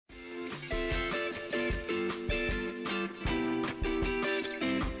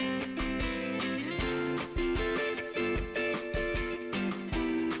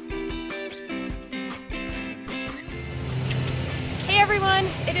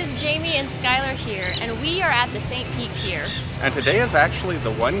Jamie and Skylar here, and we are at the St. Pete Pier. And today is actually the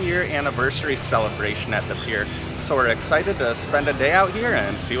 1-year anniversary celebration at the pier, so we're excited to spend a day out here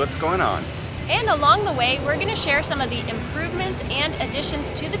and see what's going on. And along the way, we're going to share some of the improvements and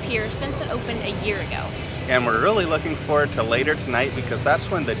additions to the pier since it opened a year ago. And we're really looking forward to later tonight because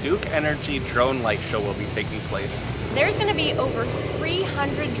that's when the Duke Energy drone light show will be taking place. There's going to be over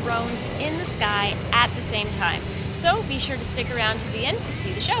 300 drones in the sky at the same time, so be sure to stick around to the end to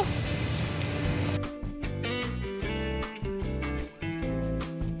see the show.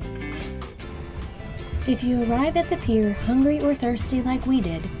 If you arrive at the pier hungry or thirsty like we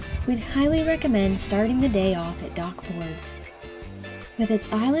did, we'd highly recommend starting the day off at Dock Fords. With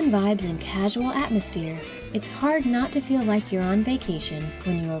its island vibes and casual atmosphere, it's hard not to feel like you're on vacation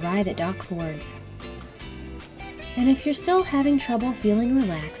when you arrive at Dock Fords. And if you're still having trouble feeling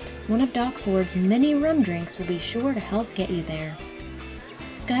relaxed, one of Dock Fords' many rum drinks will be sure to help get you there.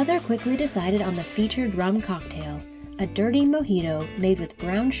 Skylar quickly decided on the featured rum cocktail, a dirty mojito made with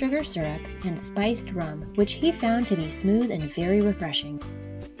brown sugar syrup and spiced rum, which he found to be smooth and very refreshing.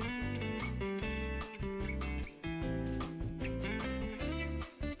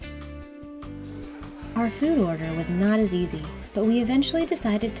 Our food order was not as easy, but we eventually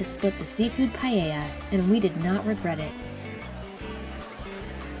decided to split the seafood paella, and we did not regret it.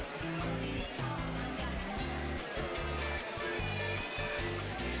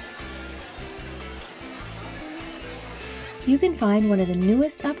 You can find one of the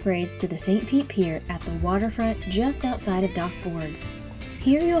newest upgrades to the St. Pete Pier at the waterfront just outside of Dock Fords.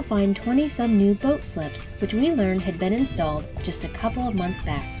 Here you'll find 20-some new boat slips, which we learned had been installed just a couple of months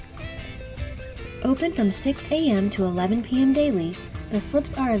back. Open from 6 a.m. to 11 p.m. daily, the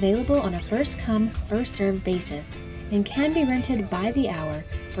slips are available on a first-come, first-served basis and can be rented by the hour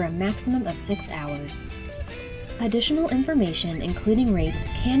for a maximum of 6 hours. Additional information, including rates,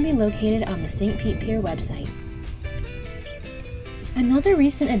 can be located on the St. Pete Pier website. Another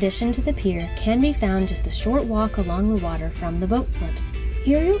recent addition to the pier can be found just a short walk along the water from the boat slips.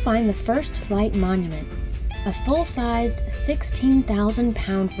 Here you'll find the First Flight Monument, a full-sized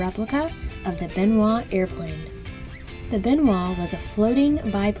 16,000-pound replica of the Benoit airplane. The Benoit was a floating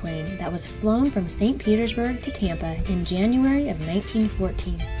biplane that was flown from St. Petersburg to Tampa in January of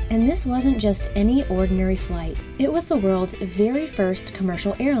 1914. And this wasn't just any ordinary flight. It was the world's very first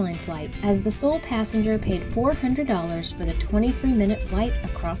commercial airline flight, as the sole passenger paid $400 for the 23-minute flight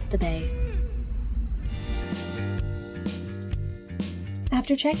across the bay.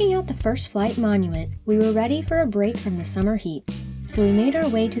 After checking out the First Flight Monument, we were ready for a break from the summer heat, so we made our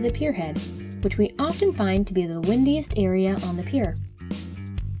way to the pierhead, which we often find to be the windiest area on the pier.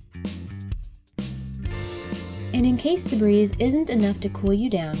 And in case the breeze isn't enough to cool you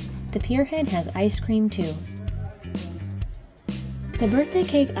down, the pierhead has ice cream too. The birthday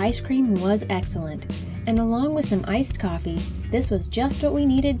cake ice cream was excellent, and along with some iced coffee, this was just what we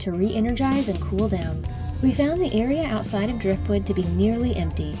needed to re-energize and cool down. We found the area outside of Driftwood to be nearly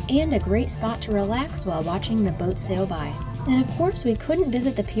empty, and a great spot to relax while watching the boats sail by. And of course, we couldn't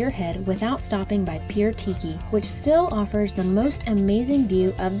visit the pierhead without stopping by Pier Tiki, which still offers the most amazing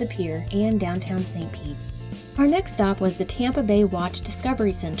view of the pier and downtown St. Pete. Our next stop was the Tampa Bay Watch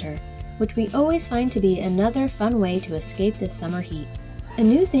Discovery Center, which we always find to be another fun way to escape the summer heat. A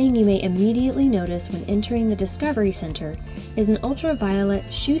new thing you may immediately notice when entering the Discovery Center is an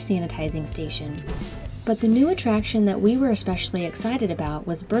ultraviolet shoe sanitizing station. But the new attraction that we were especially excited about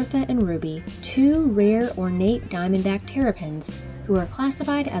was Bertha and Ruby, two rare ornate diamondback terrapins who are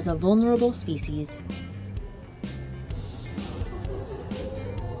classified as a vulnerable species.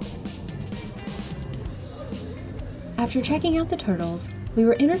 After checking out the turtles, we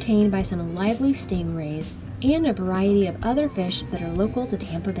were entertained by some lively stingrays and a variety of other fish that are local to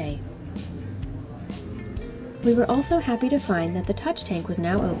Tampa Bay. We were also happy to find that the touch tank was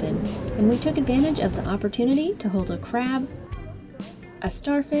now open, and we took advantage of the opportunity to hold a crab, a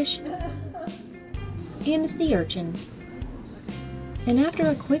starfish, and a sea urchin. And after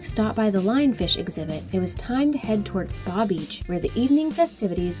a quick stop by the lionfish exhibit, it was time to head towards Spa Beach, where the evening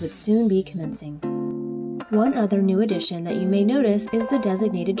festivities would soon be commencing. One other new addition that you may notice is the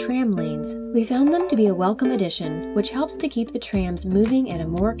designated tram lanes. We found them to be a welcome addition, which helps to keep the trams moving at a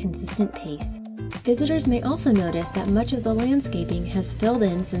more consistent pace. Visitors may also notice that much of the landscaping has filled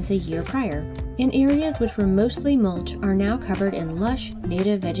in since a year prior, and areas which were mostly mulch are now covered in lush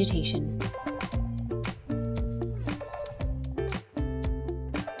native vegetation.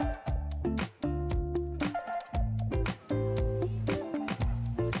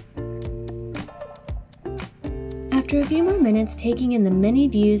 After a few more minutes taking in the many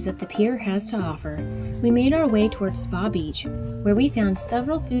views that the pier has to offer, We made our way towards Spa Beach, where we found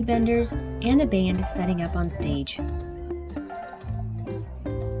several food vendors and a band setting up on stage.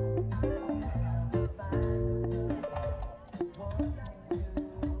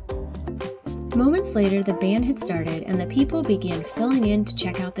 Moments later, the band had started and the people began filling in to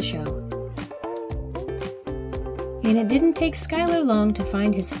check out the show. And it didn't take Skylar long to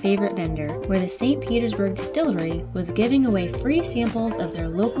find his favorite vendor, where the St. Petersburg Distillery was giving away free samples of their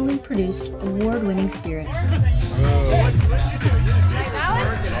locally produced, award-winning spirits.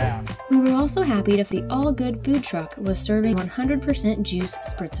 We were also happy that the All Good food truck was serving 100% juice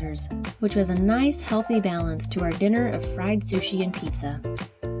spritzers, which was a nice, healthy balance to our dinner of fried sushi and pizza.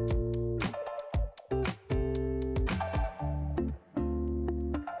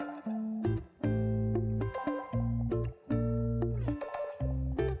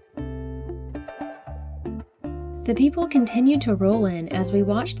 The people continued to roll in as we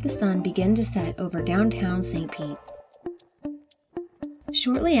watched the sun begin to set over downtown St. Pete.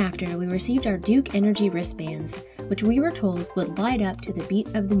 Shortly after, we received our Duke Energy wristbands, which we were told would light up to the beat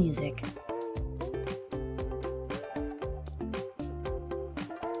of the music.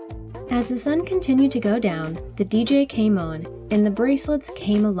 As the sun continued to go down, the DJ came on, and the bracelets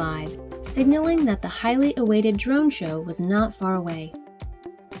came alive, signaling that the highly awaited drone show was not far away.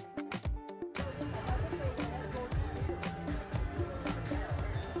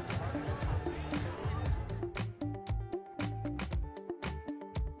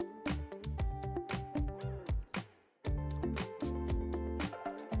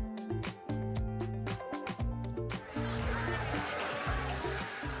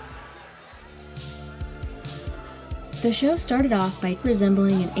 The show started off by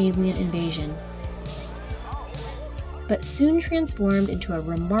resembling an alien invasion, but soon transformed into a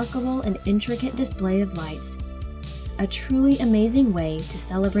remarkable and intricate display of lights, a truly amazing way to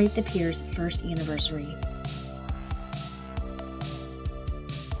celebrate the Pier's first anniversary.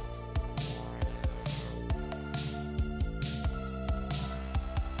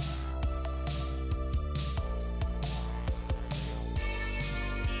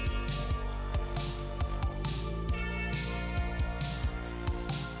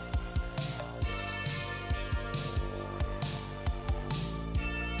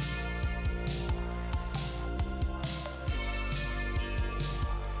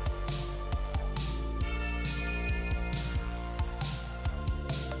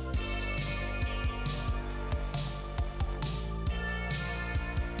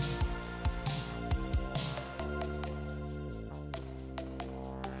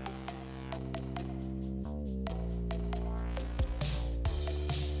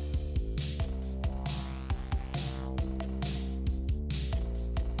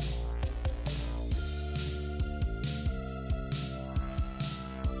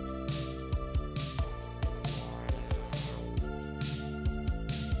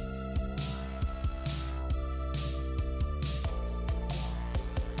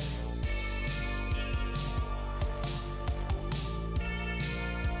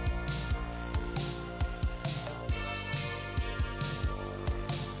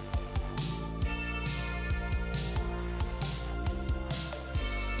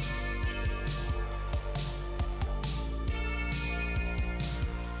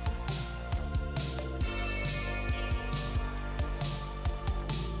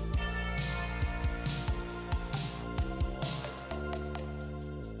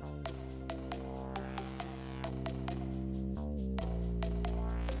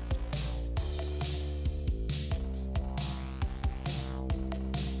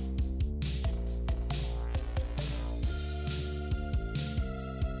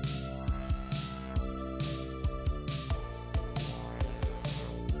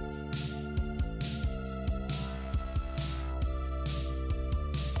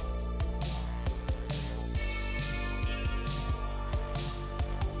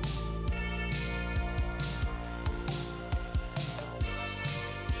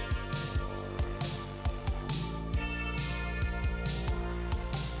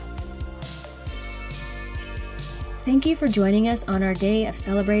 Thank you for joining us on our day of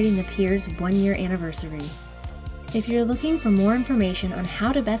celebrating the Pier's 1-year anniversary. If you're looking for more information on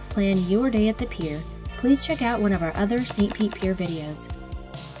how to best plan your day at the Pier, please check out one of our other St. Pete Pier videos.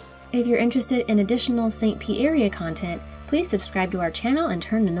 If you're interested in additional St. Pete area content, please subscribe to our channel and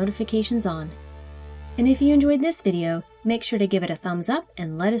turn the notifications on. And if you enjoyed this video, make sure to give it a thumbs up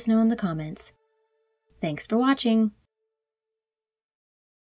and let us know in the comments. Thanks for watching!